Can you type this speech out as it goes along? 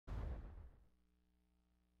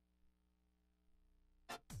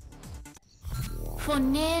For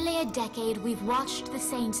nearly a decade, we've watched the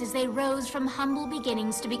Saints as they rose from humble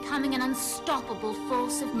beginnings to becoming an unstoppable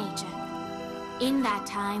force of nature. In that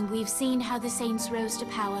time, we've seen how the Saints rose to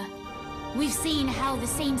power. We've seen how the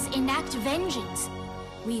Saints enact vengeance.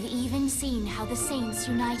 We've even seen how the Saints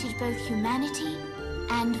united both humanity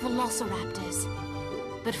and velociraptors.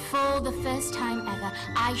 But for the first time ever,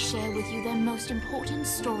 I share with you the most important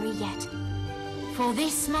story yet. For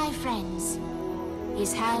this, my friends,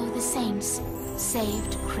 is how the Saints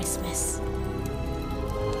saved Christmas.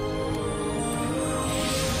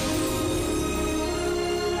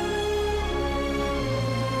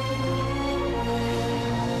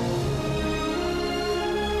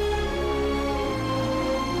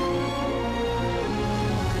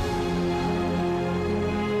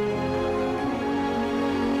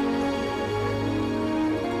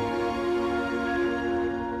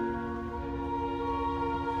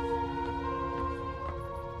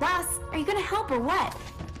 Are you gonna help or what?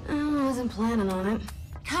 I wasn't planning on it.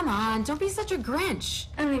 Come on, don't be such a Grinch.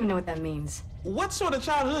 I don't even know what that means. What sort of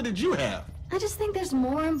childhood did you have? I just think there's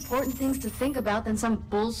more important things to think about than some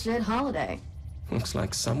bullshit holiday. Looks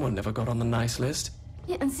like someone never got on the nice list.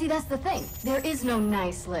 Yeah, and see, that's the thing. There is no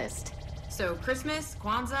nice list. So Christmas,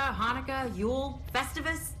 Kwanzaa, Hanukkah, Yule,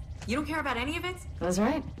 Festivus? You don't care about any of it? That's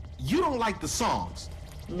right. You don't like the songs.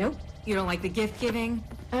 Nope. You don't like the gift giving?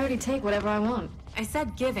 I already take whatever I want. I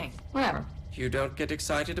said giving. Whatever. You don't get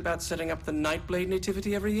excited about setting up the Nightblade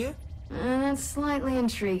nativity every year? That's slightly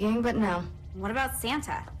intriguing, but no. What about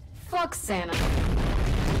Santa? Fuck Santa.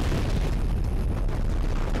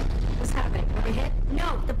 What's happening? Are we hit?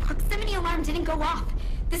 No, the proximity alarm didn't go off.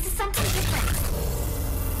 This is something different.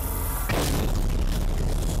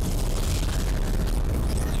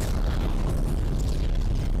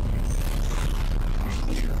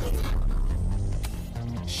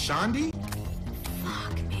 Shandi?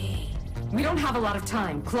 Fuck me. We don't have a lot of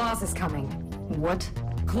time. Claus is coming. What?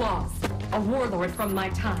 Claus, a warlord from my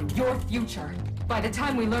time, your future. By the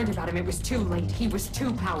time we learned about him, it was too late. He was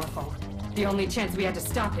too powerful. The only chance we had to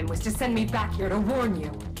stop him was to send me back here to warn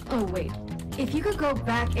you. Oh, wait. If you could go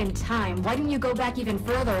back in time, why didn't you go back even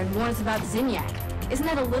further and warn us about Zinyak? Isn't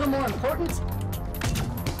that a little more important?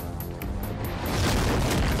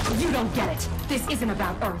 You don't get it. This isn't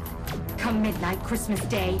about Earth. Come midnight, Christmas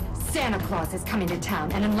Day, Santa Claus is coming to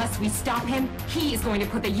town, and unless we stop him, he is going to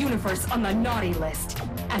put the universe on the naughty list.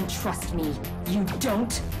 And trust me, you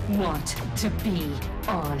don't want to be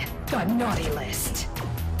on the naughty list.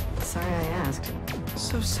 Sorry I asked.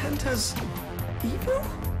 So Santa's evil?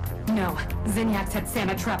 No, Zinyak's had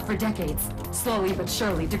Santa trapped for decades, slowly but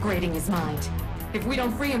surely degrading his mind. If we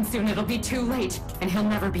don't free him soon, it'll be too late, and he'll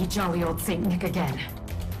never be jolly old Saint Nick again.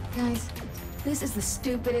 Guys, this is the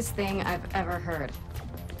stupidest thing I've ever heard.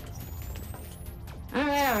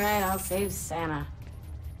 Alright, I'll save Santa.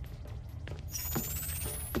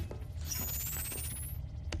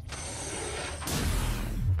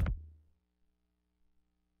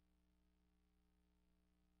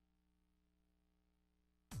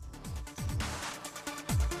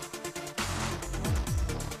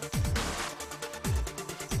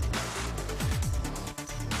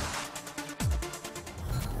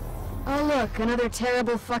 Oh look, another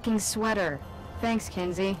terrible fucking sweater. Thanks,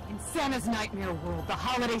 Kinsey. In Santa's nightmare world, the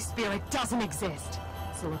holiday spirit doesn't exist.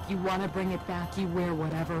 So if you want to bring it back, you wear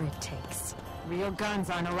whatever it takes. Real guns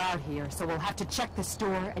aren't allowed here, so we'll have to check the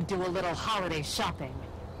store and do a little holiday shopping.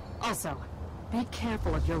 Also, be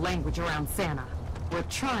careful of your language around Santa. We're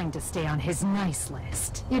trying to stay on his nice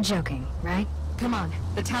list. You're joking, right? Come on,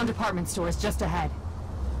 the town department store is just ahead.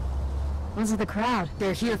 What's with the crowd?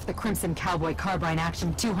 They're here for the Crimson Cowboy Carbine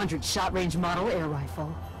Action 200 shot range model air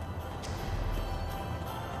rifle.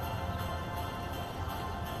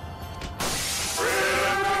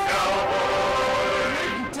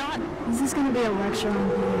 Is this gonna be a lecture on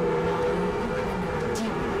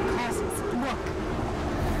Deal with the causes. Look.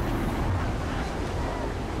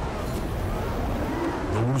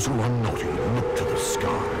 Those who are naughty look to the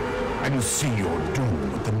sky and see your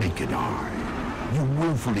doom with the naked eye. You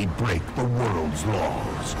willfully break the world's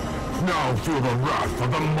laws. Now feel the wrath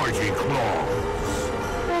of the mighty claws.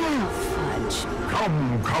 Well, fudge.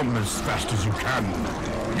 Come as fast as you can.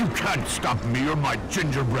 You can't stop me or my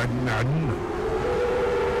gingerbread men.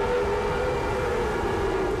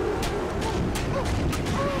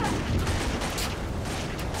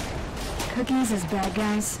 Cookies as bad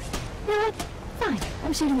guys? You know what? Fine,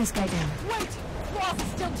 I'm shooting this guy down. Wait! Claus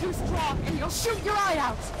is still too strong, and he'll shoot your eye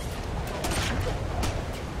out!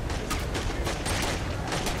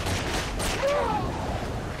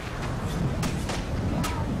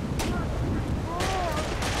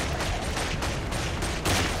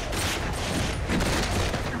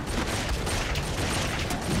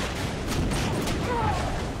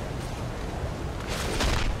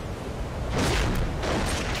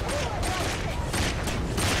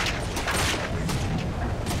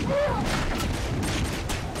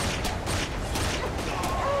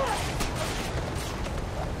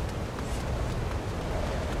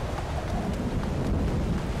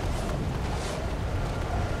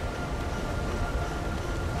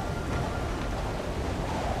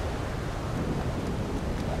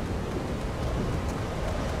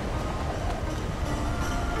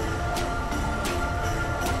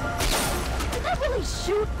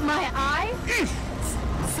 shoot my eye?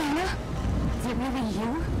 Santa? Is it really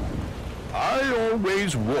you? I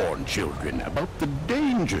always warn children about the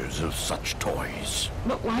dangers of such toys.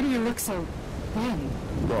 But why do you look so thin?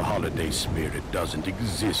 The holiday spirit doesn't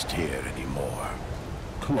exist here anymore.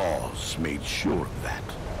 Claus made sure of that.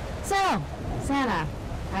 So, Santa,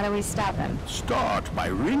 how do we stop him? Start by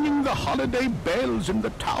ringing the holiday bells in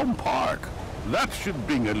the town park. That should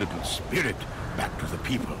bring a little spirit back to the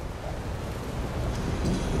people.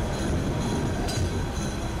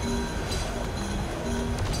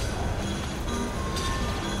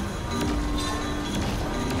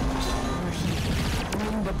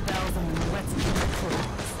 Ring the bells and let's get the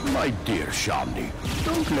Claus. My dear Shandy,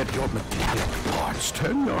 don't let your metallic parts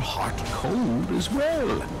turn your heart cold as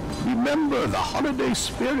well. Remember the holiday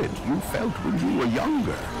spirit you felt when you were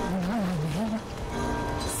younger.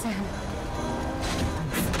 Santa.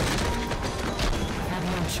 I have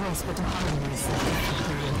no choice but to harm myself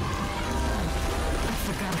for you. I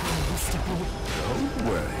forgot how I used to be. Don't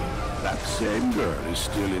worry, that same girl is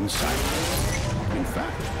still inside. In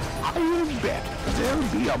fact, I will bet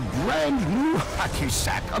there'll be a brand new hacky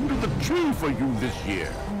sack under the tree for you this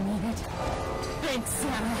year. I need it. Thanks,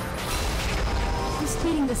 Santa. Who's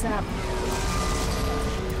speeding this up?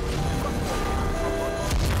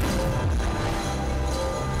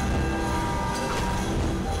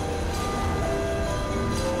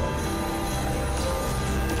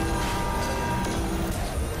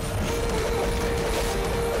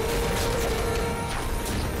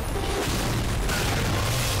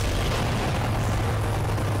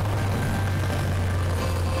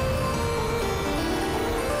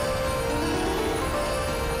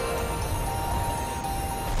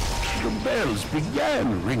 The bells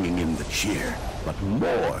began ringing in the cheer, but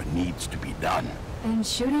more needs to be done. And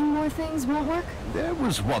shooting more things won't work? There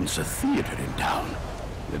was once a theater in town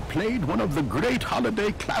that played one of the great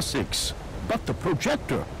holiday classics, but the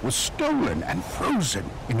projector was stolen and frozen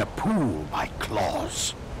in a pool by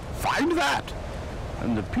Claus. Find that,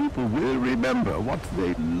 and the people will remember what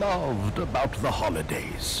they loved about the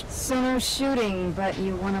holidays. So no shooting, but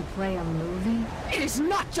you want to play a movie? It is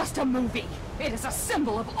not just a movie. It is a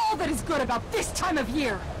symbol of all that is good about this time of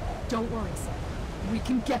year. Don't worry, Santa. We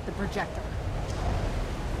can get the projector.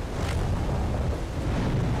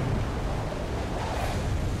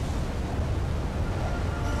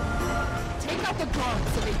 Take out the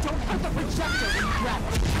guards so they don't hurt the projector when you grab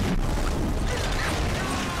it.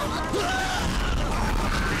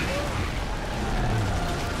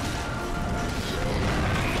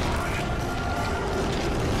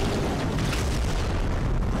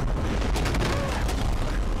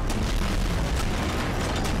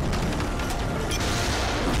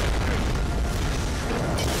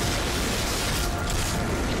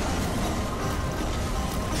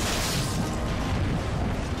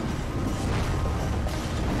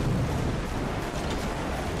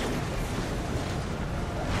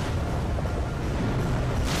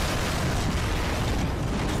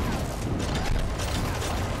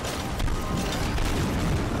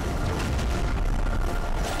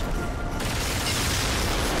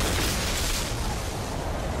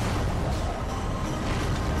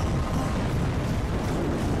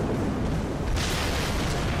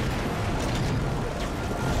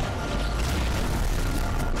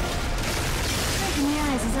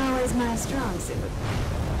 Is my strong suit.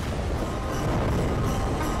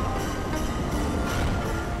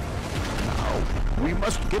 Now, we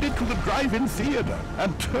must get it to the drive-in theater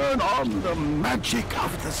and turn on the magic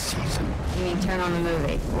of the season. You mean turn on the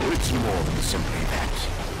movie? Oh, it's more than simply that.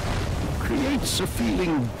 It creates a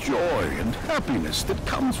feeling of joy and happiness that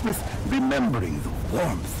comes with remembering the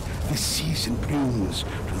warmth this season brings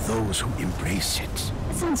to those who embrace it.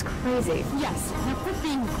 That sounds crazy. Yes, now quit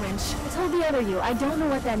being Grinch. I told the other you, I don't know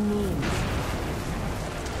what that means.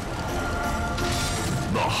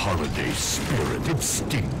 The holiday spirit, it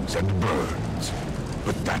stings and burns.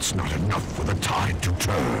 But that's not enough for the tide to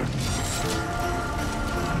turn.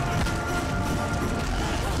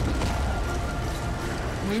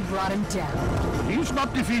 We brought him down. He's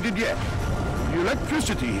not defeated yet. The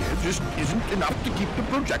electricity here just isn't enough to keep the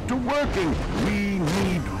projector working. We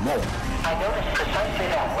need more. I noticed precisely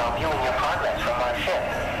that while viewing your progress from our ship.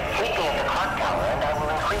 Meet me at the clock tower and I will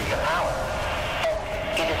increase the power.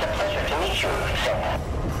 And it is a pleasure to meet you, Santa.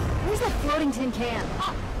 Where's that floating tin can?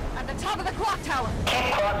 Up! At the top of the clock tower! Keep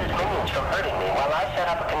Claus's minions from hurting me while I set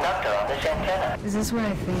up a conductor on this antenna. Is this where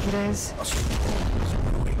I think it is? A storm is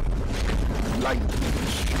brewing. Lightning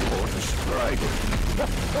is sure to strike.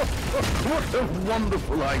 What a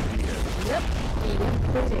wonderful idea. Yep,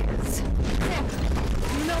 it is. Santa,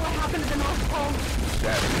 you know what happened at the North Pole?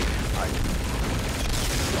 Sadly,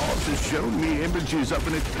 Claus has shown me images of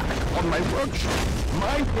an attack on my workshop.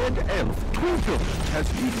 My head elf, Twinkle, has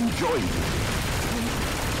even joined me.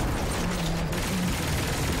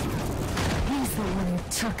 He's the one who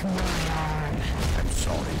took my arm. I'm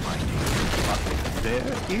sorry, my dear, but there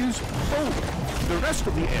is hope. The rest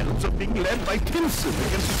of the elves are being led by Tilson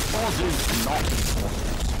against Claus's naughty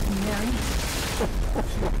forces.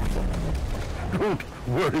 Don't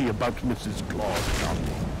worry about Mrs. Claus,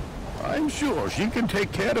 Johnny. I'm sure she can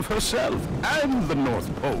take care of herself and the North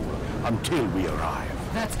Pole until we arrive.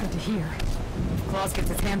 That's good to hear. If Claus gets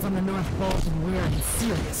his hands on the North Pole, then we're in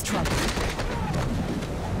serious trouble.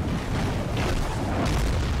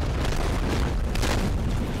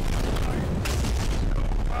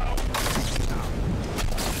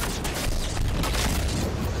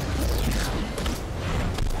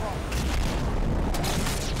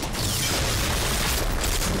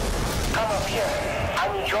 Come up here. I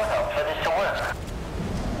need your help for this to work.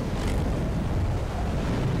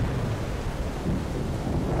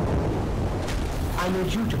 I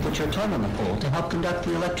need you to put your tongue on the pole to help conduct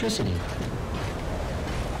the electricity.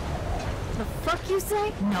 The fuck you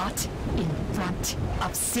say? Not in front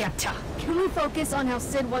of Santa. Can we focus on how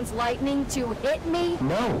Sid wants lightning to hit me?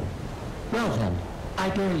 No. Well then, I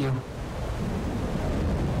dare you.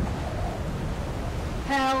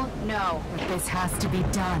 Hell no. But this has to be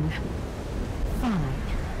done. Fine.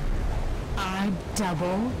 I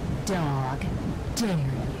double dog dare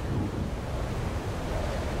you.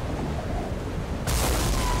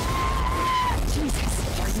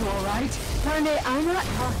 Jesus, are you alright? Sunday, I'm not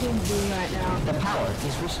talking to you right now. The power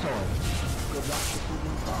is restored.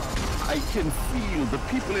 I can feel the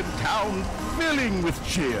people in town filling with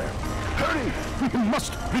cheer. Hurry! We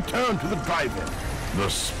must return to the drive-in. The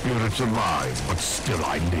spirit's alive, but still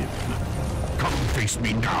I live. Come face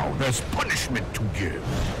me now. There's punishment to give.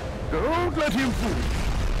 Don't let him fool you.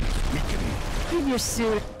 He's weakening. Leave your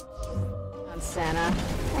suit on, Santa.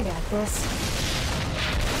 I got this.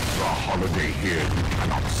 The holiday here you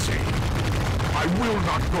cannot save. I will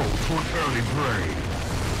not go to an early grave.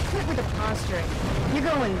 Quit with the posturing. You're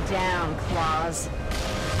going down, Claus.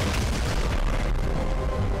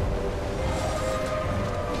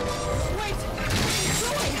 Wait!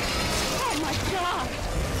 Joey! Oh my god!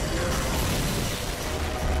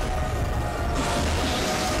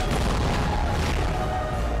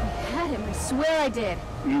 I had him, I swear I did.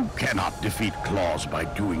 You cannot defeat Claus by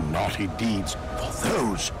doing naughty deeds, for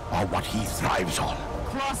those are what he thrives on.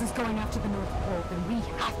 Claus is going after the North Pole, then we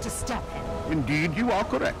have to stop him. Indeed, you are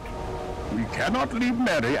correct. We cannot leave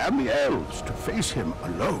Mary and the elves to face him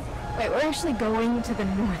alone. Wait, we're actually going to the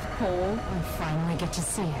North Pole? We finally get to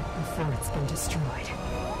see it before it's been destroyed.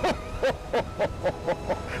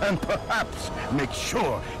 And perhaps make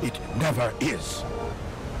sure it never is.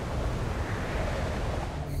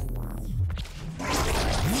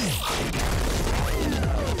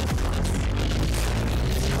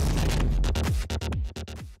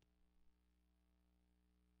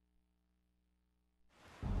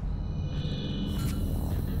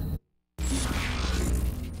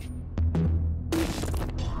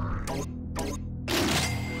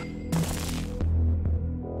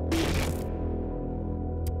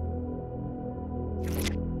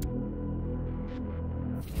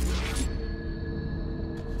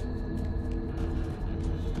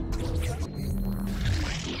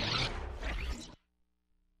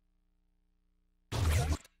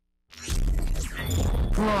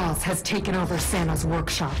 Claus has taken over Santa's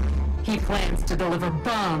workshop. He plans to deliver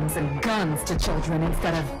bombs and guns to children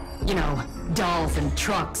instead of, you know, dolls and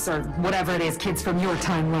trucks or whatever it is kids from your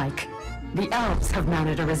time like. The elves have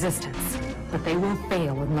mounted a resistance, but they will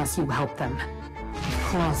fail unless you help them. If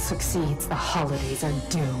Claus succeeds, the holidays are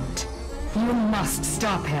doomed. You must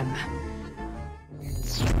stop him.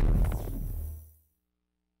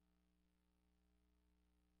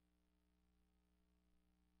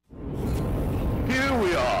 Here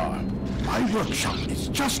we are. My workshop is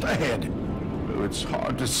just ahead. Though it's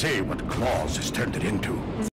hard to say what Claus has turned it into.